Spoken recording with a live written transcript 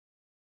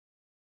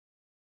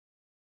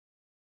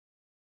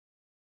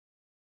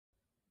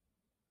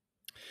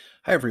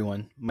Hi,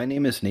 everyone. My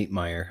name is Nate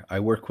Meyer. I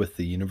work with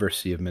the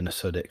University of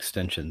Minnesota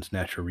Extension's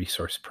Natural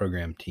Resource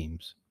Program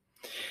teams.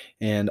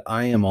 And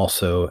I am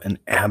also an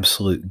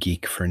absolute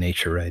geek for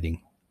nature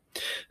writing.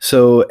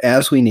 So,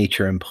 as we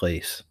nature in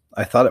place,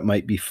 I thought it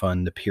might be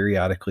fun to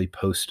periodically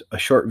post a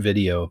short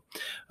video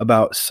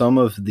about some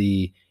of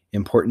the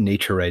important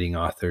nature writing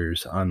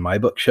authors on my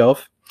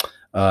bookshelf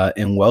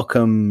and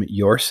welcome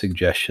your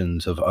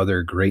suggestions of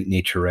other great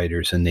nature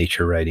writers and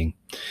nature writing.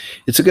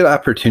 It's a good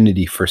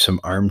opportunity for some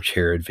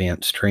armchair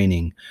advanced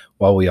training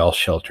while we all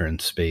shelter in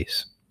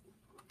space.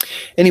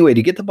 Anyway,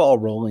 to get the ball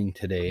rolling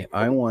today,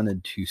 I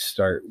wanted to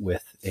start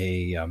with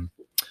a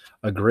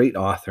great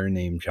author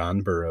named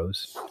John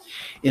Burroughs.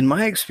 In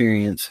my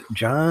experience,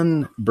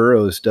 John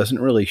Burroughs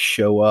doesn't really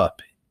show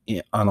up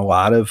on a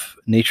lot of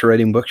nature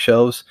writing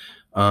bookshelves,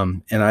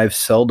 and I've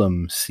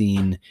seldom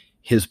seen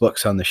his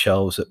books on the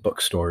shelves at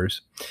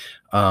bookstores.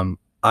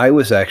 I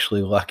was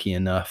actually lucky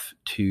enough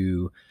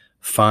to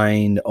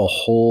find a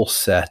whole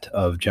set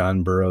of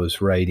John Burroughs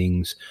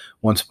writings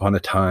once upon a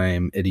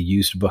time at a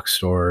used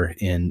bookstore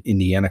in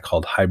Indiana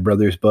called High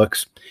Brothers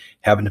Books.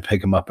 Happened to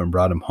pick them up and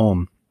brought them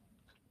home.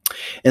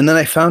 And then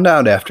I found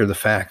out after the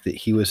fact that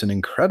he was an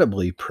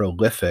incredibly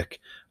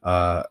prolific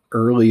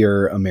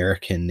earlier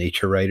American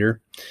nature writer.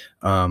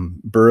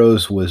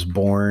 Burroughs was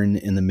born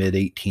in the mid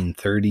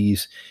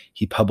 1830s.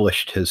 He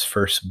published his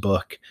first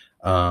book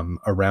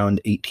around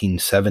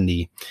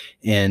 1870,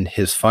 and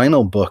his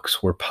final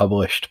books were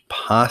published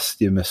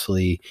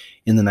posthumously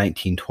in the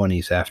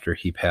 1920s after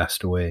he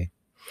passed away.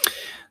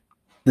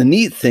 The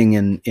neat thing,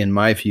 in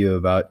my view,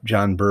 about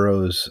John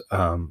Burroughs'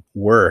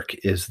 work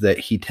is that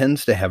he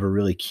tends to have a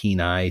really keen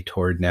eye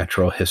toward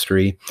natural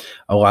history.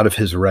 A lot of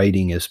his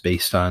writing is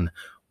based on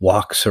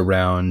walks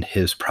around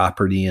his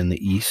property in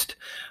the East,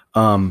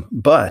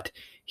 but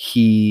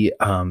he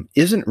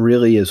isn't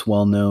really as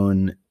well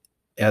known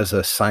as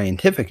a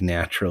scientific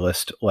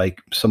naturalist,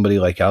 like somebody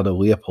like Aldo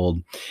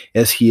Leopold,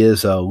 as he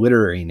is a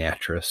literary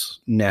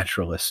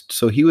naturalist.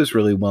 So he was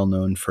really well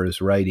known for his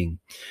writing.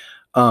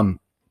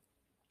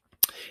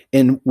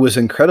 And was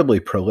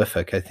incredibly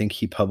prolific. I think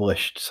he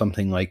published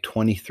something like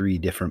 23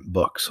 different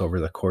books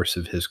over the course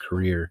of his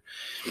career.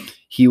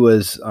 He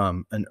was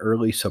an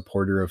early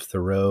supporter of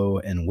Thoreau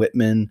and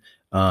Whitman,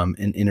 and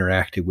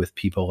interacted with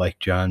people like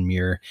John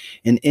Muir.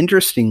 And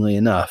interestingly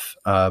enough,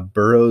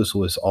 Burroughs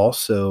was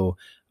also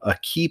a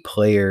key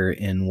player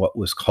in what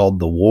was called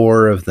the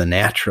War of the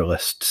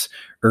Naturalists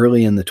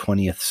early in the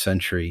 20th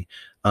century,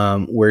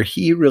 where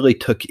he really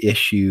took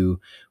issue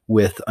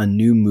with a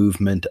new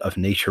movement of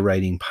nature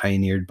writing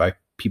pioneered by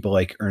people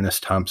like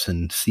Ernest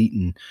Thompson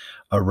Seton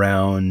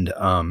around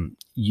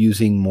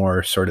using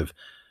more sort of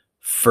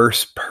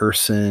first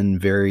person,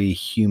 very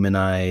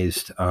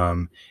humanized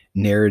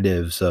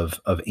narratives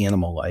of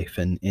animal life.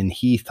 And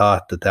he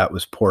thought that that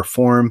was poor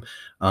form.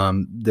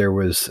 There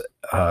was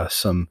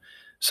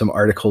some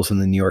articles in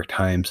the New York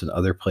Times and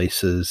other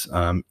places,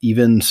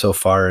 even so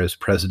far as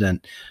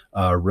President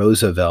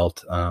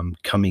Roosevelt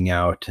coming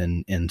out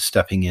and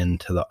stepping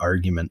into the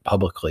argument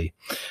publicly.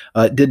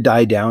 It did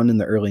die down in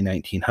the early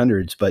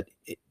 1900s, but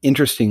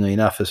interestingly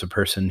enough, as a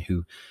person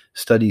who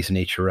studies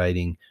nature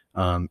writing,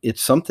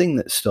 it's something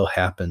that still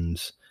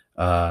happens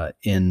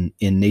in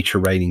nature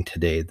writing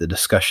today. The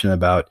discussion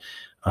about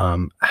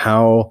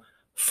how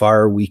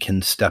far we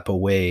can step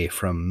away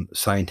from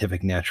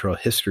scientific natural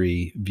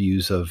history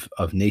views of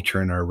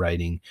nature in our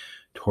writing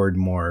toward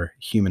more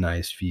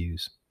humanized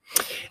views.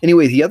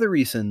 Anyway, the other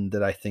reason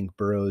that I think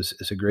Burroughs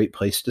is a great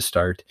place to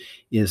start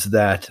is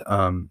that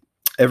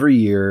every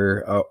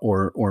year,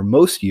 or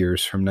most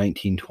years from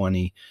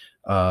 1920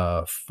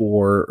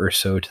 four or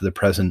so to the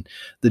present,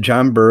 the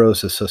John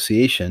Burroughs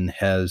Association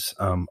has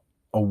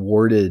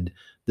awarded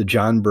the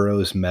John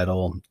Burroughs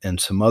Medal and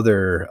some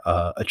other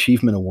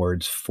achievement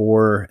awards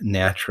for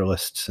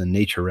naturalists and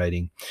nature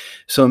writing.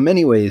 So in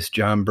many ways,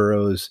 John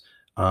Burroughs'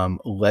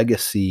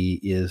 legacy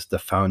is the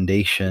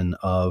foundation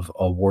of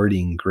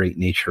awarding great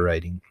nature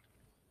writing.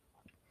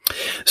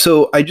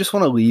 So I just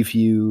want to leave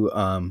you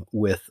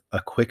with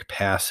a quick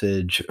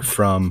passage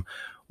from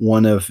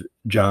one of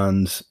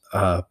John's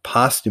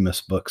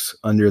posthumous books,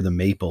 Under the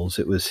Maples.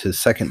 It was his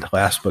second to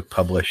last book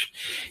published,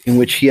 in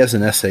which he has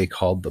an essay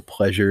called The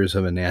Pleasures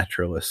of a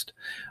Naturalist,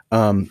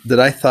 that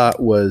I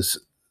thought was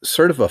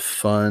sort of a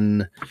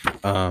fun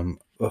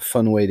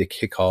way to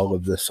kick all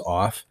of this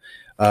off.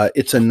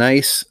 It's a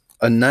nice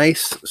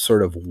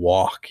sort of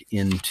walk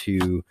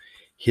into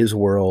his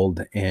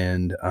world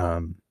and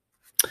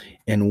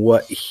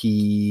what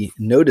he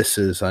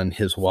notices on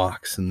his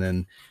walks, and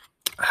then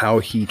how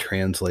he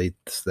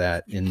translates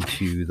that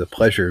into the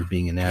pleasure of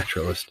being a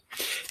naturalist.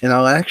 And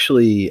I'll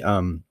actually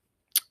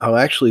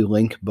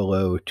link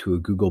below to a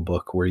Google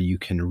book where you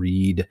can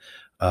read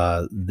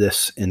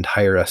this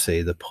entire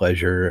essay, The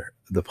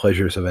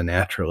Pleasures of a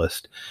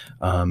Naturalist,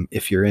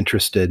 if you're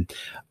interested.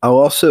 I'll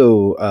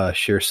also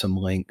share some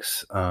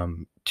links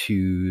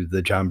to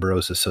the John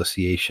Burroughs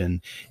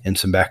Association and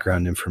some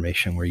background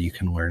information where you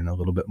can learn a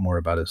little bit more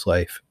about his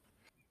life.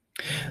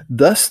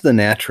 Thus the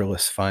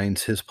naturalist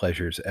finds his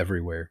pleasures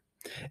everywhere.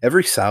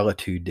 Every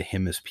solitude to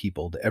him is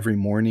peopled. Every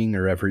morning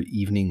or every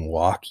evening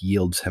walk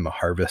yields him a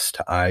harvest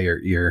to eye or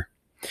ear.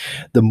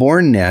 The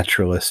born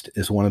naturalist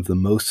is one of the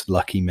most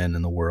lucky men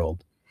in the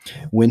world.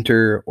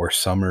 Winter or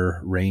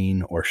summer,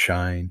 rain or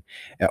shine,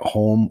 at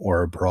home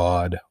or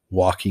abroad,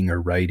 walking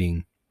or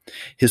writing,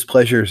 his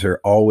pleasures are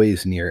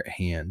always near at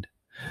hand.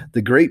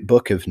 The great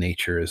book of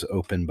nature is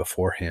open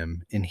before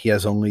him, and he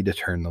has only to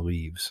turn the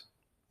leaves.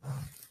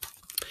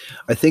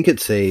 I think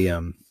it's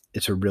a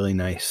really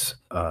nice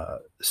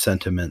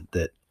sentiment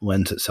that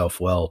lends itself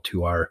well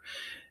to our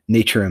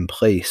nature in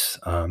place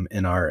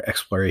in our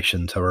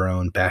explorations of our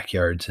own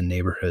backyards and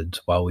neighborhoods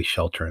while we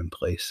shelter in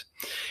place.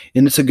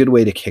 And it's a good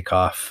way to kick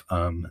off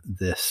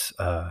this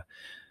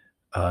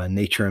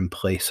nature in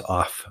place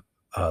off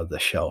the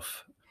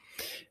shelf.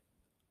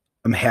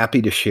 I'm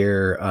happy to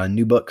share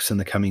new books in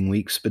the coming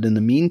weeks, but in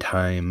the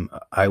meantime,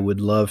 I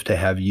would love to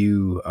have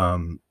you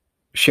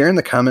share in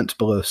the comments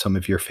below some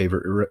of your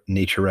favorite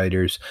nature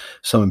writers,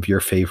 some of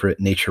your favorite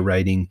nature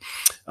writing.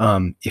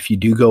 If you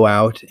do go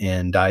out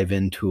and dive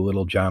into a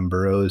little John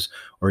Burroughs,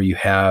 or you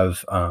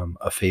have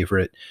a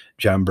favorite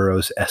John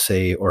Burroughs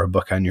essay or a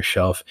book on your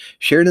shelf,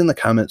 share it in the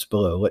comments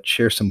below. Let's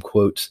share some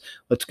quotes.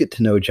 Let's get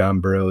to know John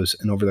Burroughs,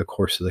 and over the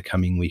course of the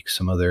coming weeks,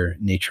 some other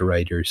nature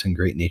writers and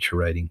great nature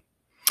writing.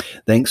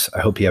 Thanks.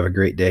 I hope you have a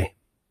great day.